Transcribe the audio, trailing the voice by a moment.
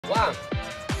1,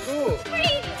 2,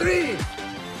 3.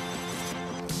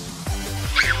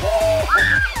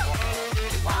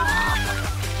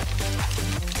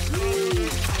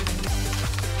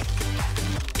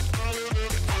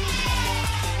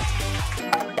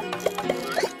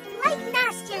 Like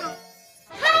Nastya.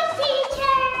 Hi,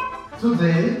 teacher.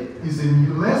 Today is a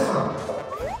new lesson.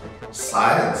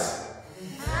 Science.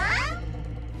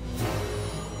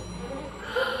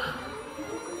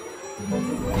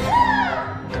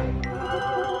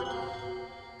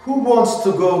 Who wants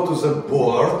to go to the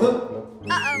board?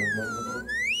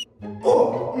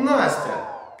 Oh, Nastya,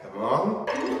 come on.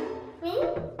 Me?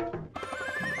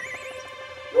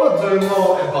 What do you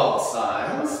know about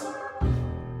science? I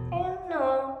don't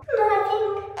know.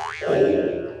 Nothing.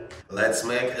 Let's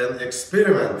make an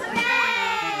experiment.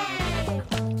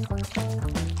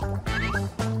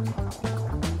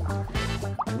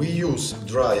 We use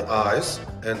dry ice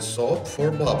and soap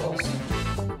for bubbles.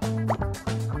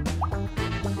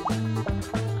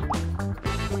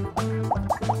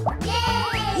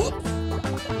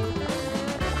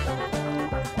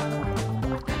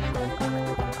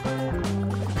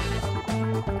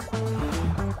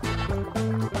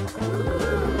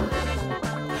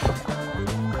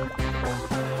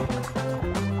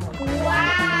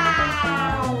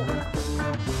 Wow!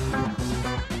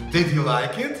 Did you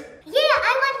like it? Yeah,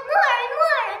 I want more and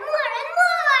more and more and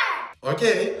more!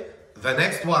 Okay, the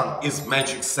next one is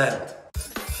magic sand.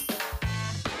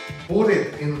 Put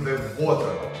it in the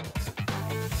water.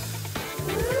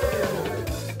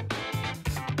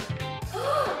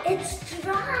 It's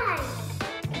dry.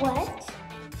 What?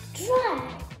 Dry.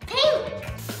 Pink.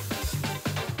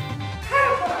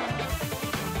 Purple.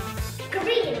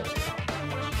 Green.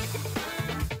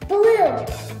 Blue.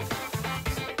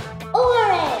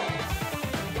 Orange.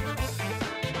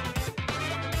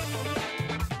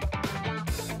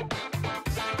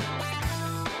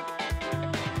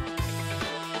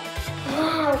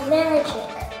 Wow, magic.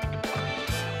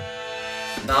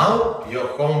 Now your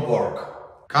homework.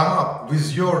 Come up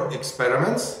with your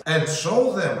experiments and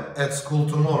show them at school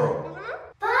tomorrow.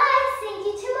 Bye, see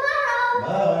you tomorrow.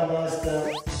 Bye, Nastya.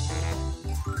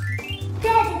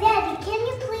 Daddy, can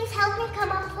you please help me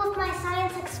come up with my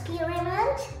science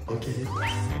experiment? Okay.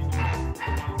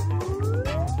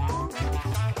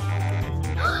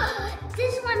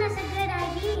 This one is a good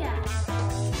idea.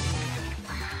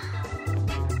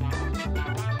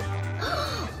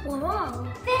 Wow.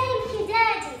 Thank you,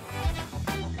 Daddy.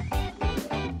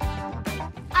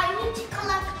 I need to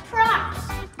collect props.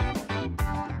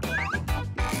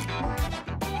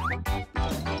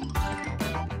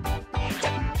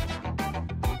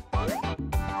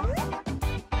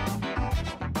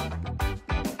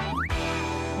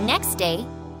 Next day,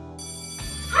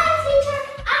 Hi, teacher.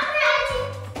 I'm ready.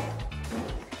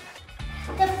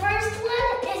 The first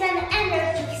one is an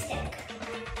energy stick.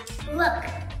 Look.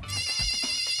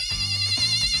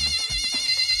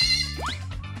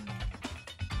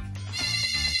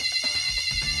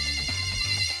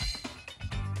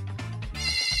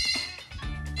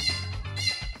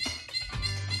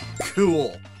 Cool.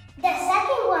 The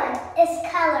second one is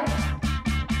color.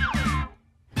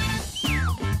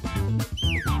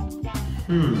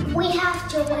 We have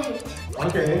to wait.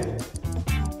 Okay.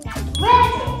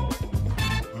 Ready?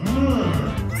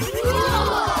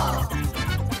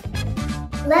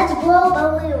 Let's blow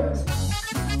balloons.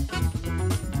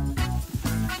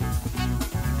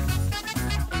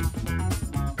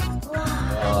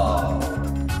 Wow.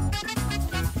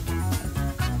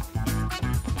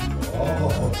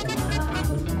 Oh.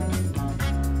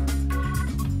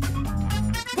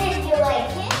 Did you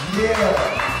like it? Yeah.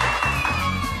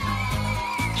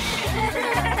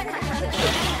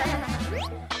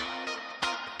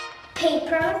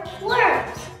 Paper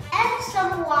worms. And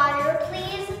some water,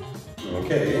 please.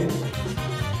 Okay.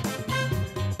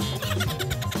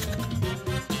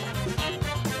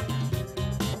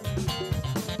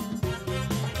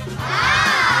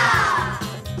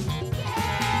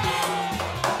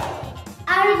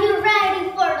 Are you ready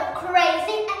for the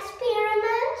crazy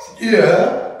experiment?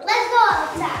 Yeah. Let's go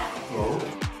outside. Oh.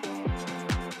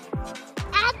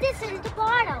 Add this in the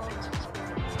bottle.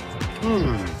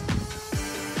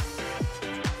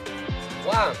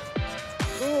 1,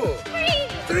 2,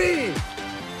 3.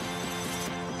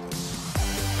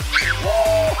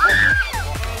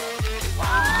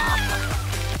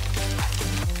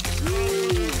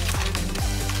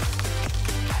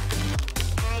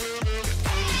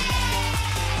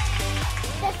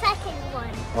 The second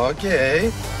one.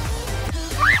 Okay.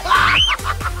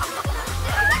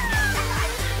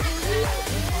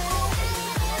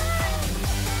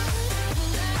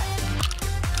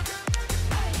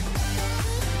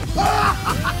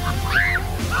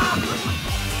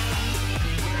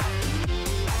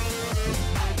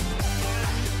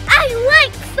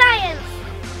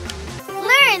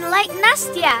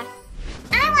 Nastya.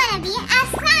 I want to be a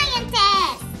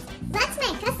scientist. Let's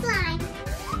make a slime.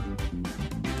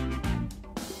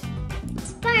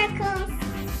 Sparkles.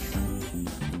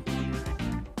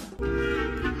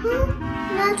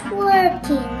 Not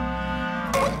working.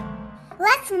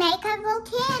 Let's make a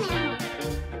volcano.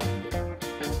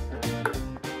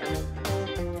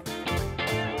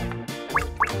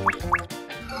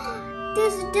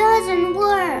 This doesn't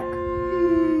work.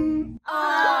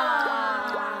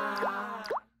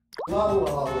 La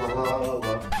la la la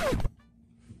la.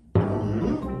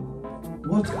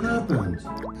 What happened?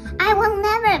 I will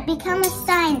never become a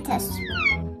scientist.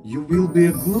 You will be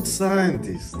a good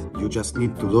scientist. You just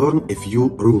need to learn a few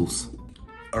rules.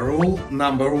 Rule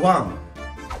number 1.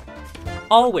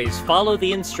 Always follow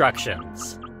the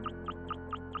instructions.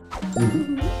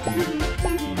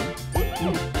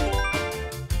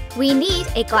 We need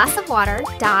a glass of water,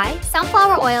 dye,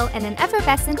 sunflower oil, and an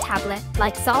effervescent tablet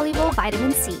like soluble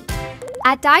vitamin C.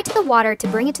 Add dye to the water to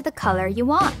bring it to the color you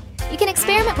want. You can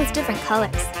experiment with different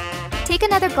colors. Take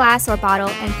another glass or bottle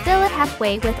and fill it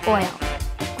halfway with oil.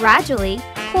 Gradually,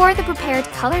 pour the prepared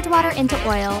colored water into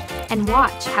oil and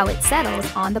watch how it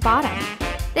settles on the bottom.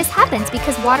 This happens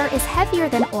because water is heavier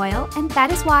than oil, and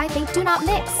that is why they do not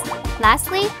mix.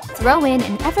 Lastly, throw in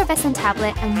an effervescent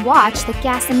tablet and watch the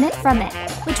gas emit from it,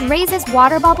 which raises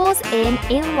water bubbles in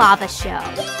a lava show.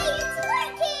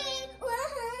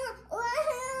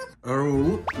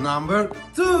 Rule number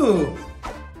 2.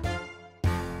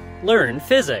 Learn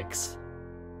physics.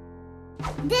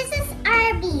 This is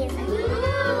Arby's.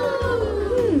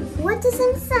 What is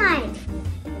inside?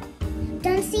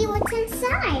 Don't see what's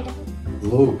inside.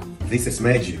 Look, this is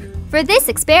magic. For this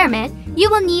experiment,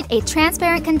 you will need a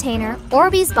transparent container,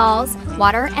 Orbeez balls,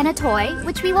 water, and a toy,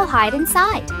 which we will hide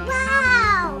inside.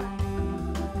 Wow!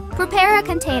 Prepare a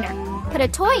container. Put a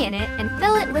toy in it and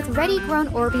fill it with ready-grown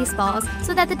Orbeez balls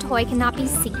so that the toy cannot be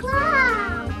seen.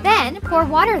 Wow! Then pour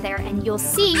water there and you'll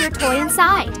see your toy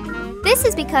inside. This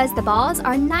is because the balls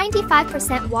are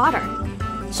 95% water.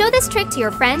 Show this trick to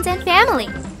your friends and family.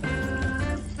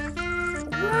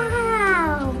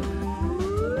 Wow!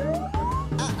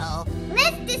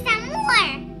 Let's do some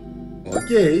more!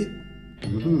 Okay.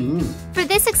 For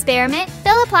this experiment,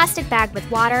 fill a plastic bag with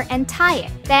water and tie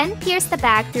it. Then pierce the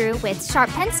bag through with sharp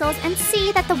pencils and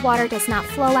see that the water does not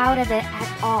flow out of it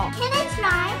at all. Can I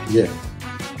try? Yeah.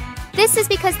 This is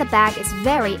because the bag is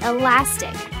very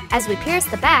elastic. As we pierce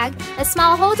the bag, a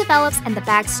small hole develops and the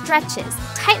bag stretches,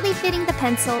 tightly fitting the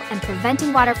pencil and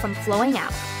preventing water from flowing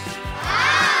out.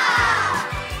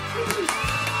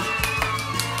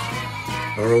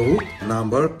 Rule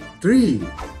number 3.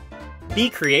 Be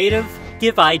creative,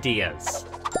 give ideas.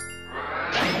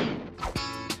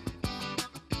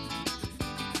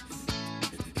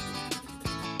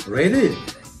 Ready?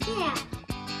 Yeah.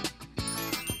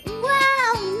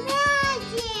 Wow,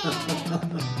 magic!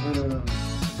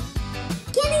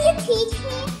 Can you teach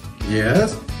me?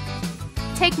 Yes.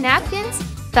 Take napkins,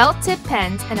 felt-tip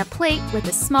pens, and a plate with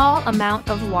a small amount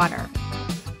of water.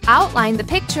 Outline the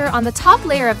picture on the top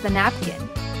layer of the napkin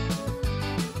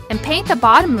and paint the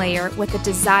bottom layer with the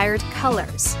desired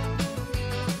colors.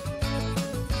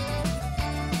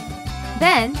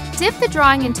 Then, dip the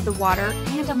drawing into the water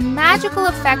and a magical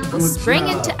effect will Good spring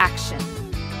job. into action.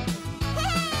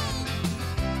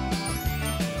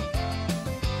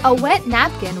 A wet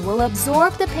napkin will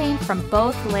absorb the paint from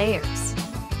both layers.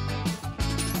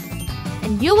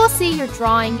 And you will see your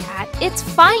drawing at its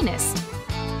finest.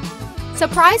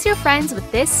 Surprise your friends with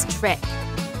this trick.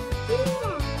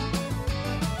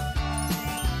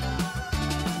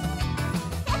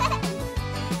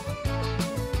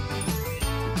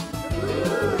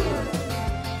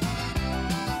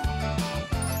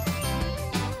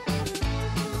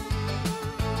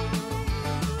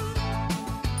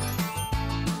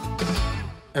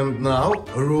 And now,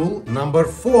 rule number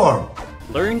 4.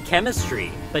 Learn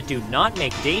chemistry, but do not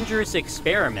make dangerous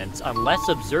experiments unless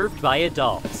observed by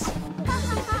adults.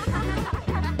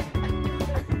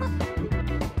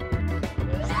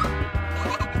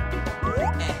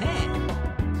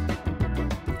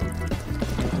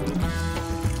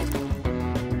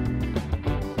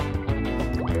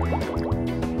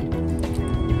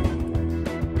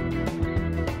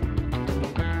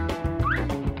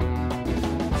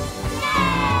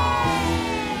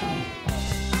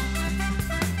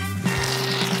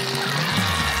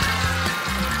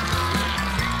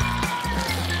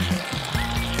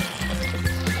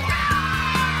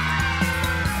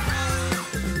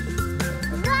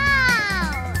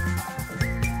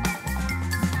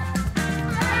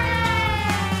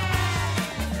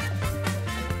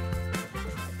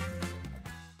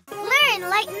 Learn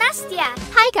like Nastya.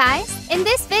 Hi guys, In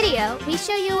this video, we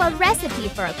show you a recipe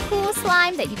for a cool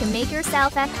slime that you can make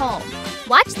yourself at home.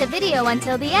 Watch the video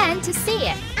until the end to see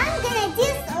it. I'm gonna do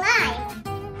slime,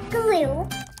 glue,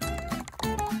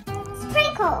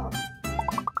 sprinkles,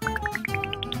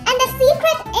 and the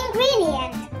secret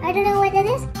ingredient. I don't know what it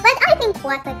is, but I think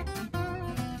water.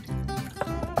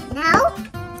 Now,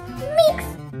 mix.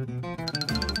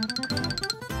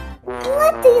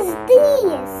 What is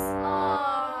this?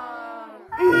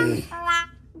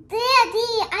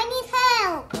 Daddy, I need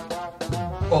help.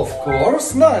 Of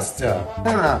course, Nastya.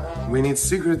 We need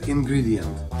secret ingredient.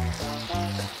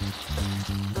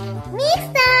 Mix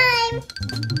time.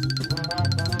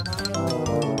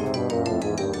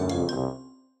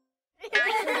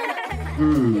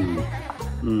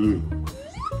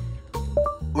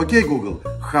 Okay, Google,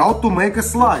 how to make a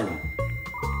slime?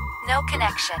 No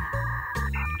connection.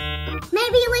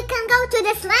 Maybe we can go to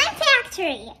the slime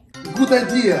factory. Good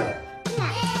idea.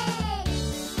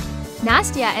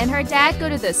 Nastya and her dad go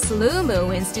to the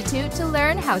Slumu Institute to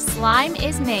learn how slime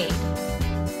is made.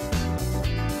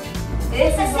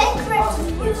 It's a secret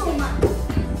room.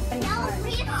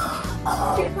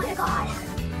 Oh my god.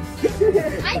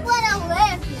 I want to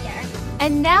live here.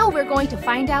 And now we're going to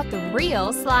find out the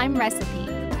real slime recipe.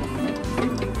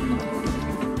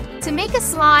 To make a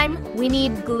slime, we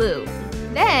need glue.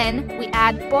 Then we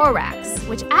add borax,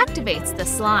 which activates the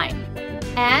slime.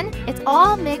 And it's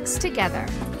all mixed together.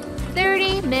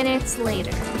 30 minutes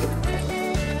later.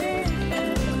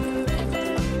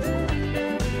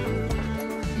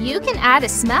 You can add a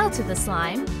smell to the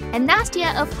slime, and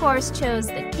Nastya of course chose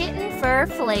the kitten fur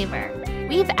flavor.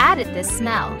 We've added this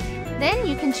smell. Then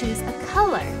you can choose a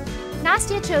color.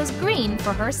 Nastya chose green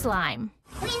for her slime.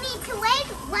 We need to wait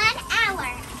 1 hour.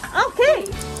 Okay.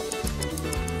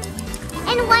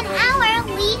 In 1 hour,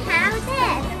 we have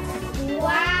this.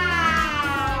 Wow.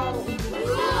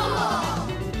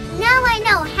 Now I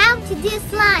know how to do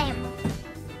slime.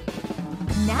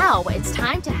 Now it's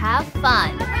time to have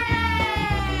fun.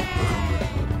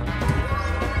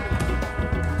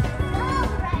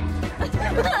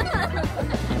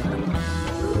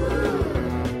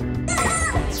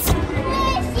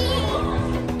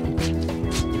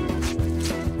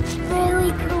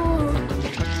 Really cool.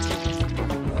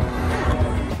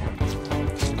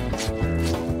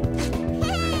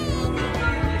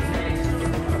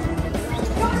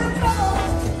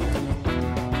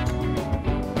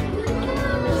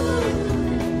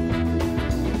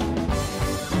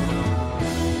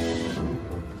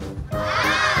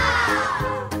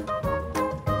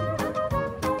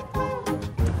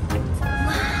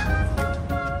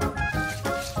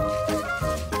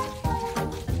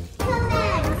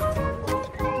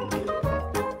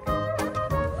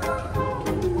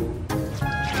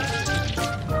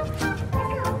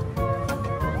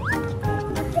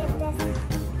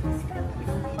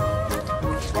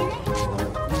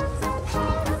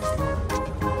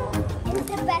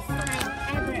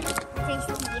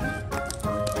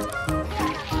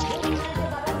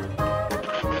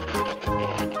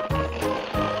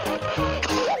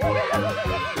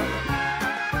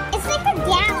 It's like a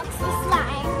galaxy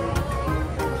slime.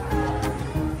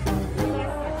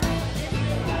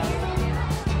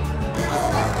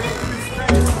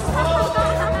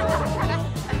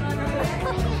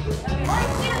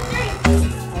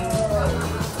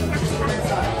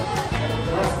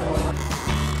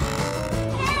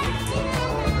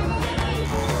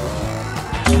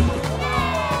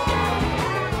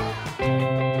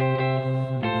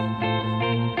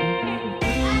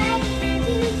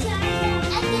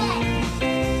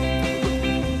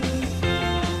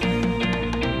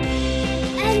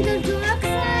 And the dark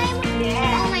slime?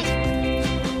 Oh my.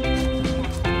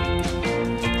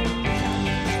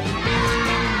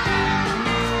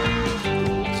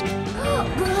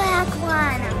 Black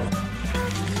one.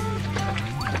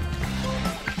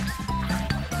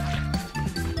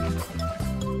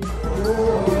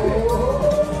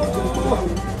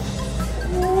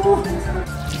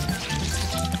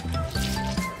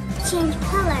 Change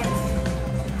colors.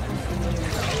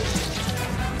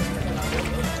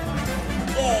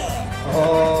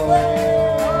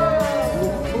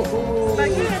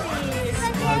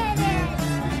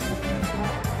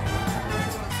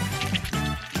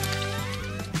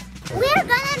 We're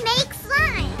gonna make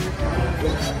slime. We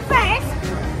need first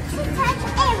to touch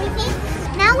everything.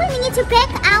 Now we need to pick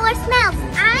our smells.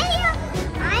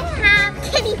 I have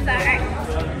kitty fur.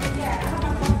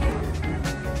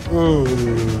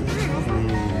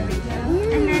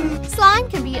 Slime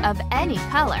can be of any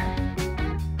color.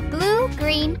 Blue,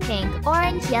 green, pink,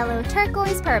 orange, yellow,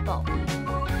 turquoise, purple.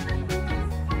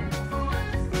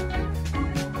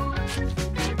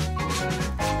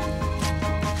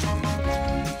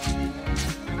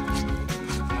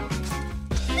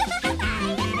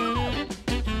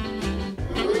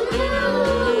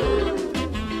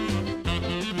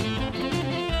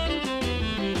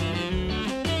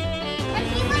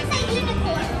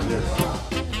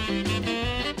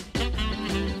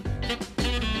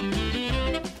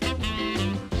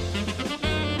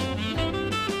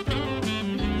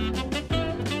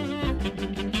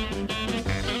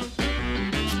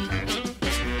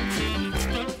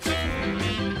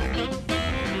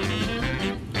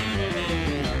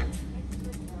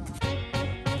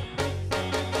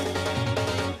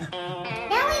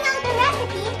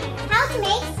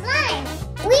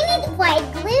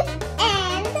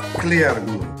 clear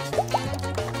glue.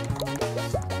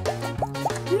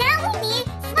 Now we need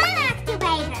slime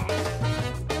activator.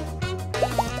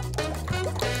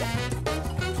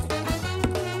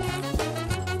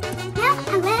 Now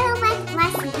a little less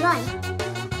glue.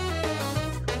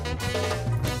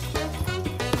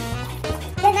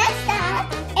 The next step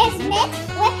is mix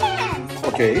with hands.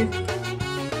 Okay.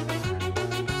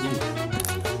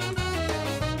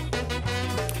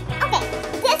 Okay,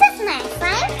 this is my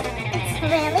slime. It's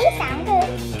really sound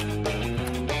good.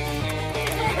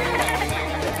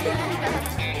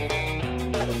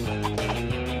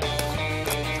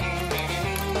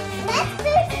 Let's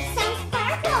put some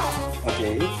sparkles.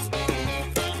 Okay.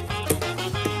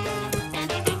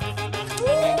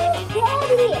 Ooh,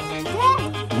 ready,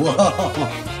 ready.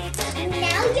 Wow.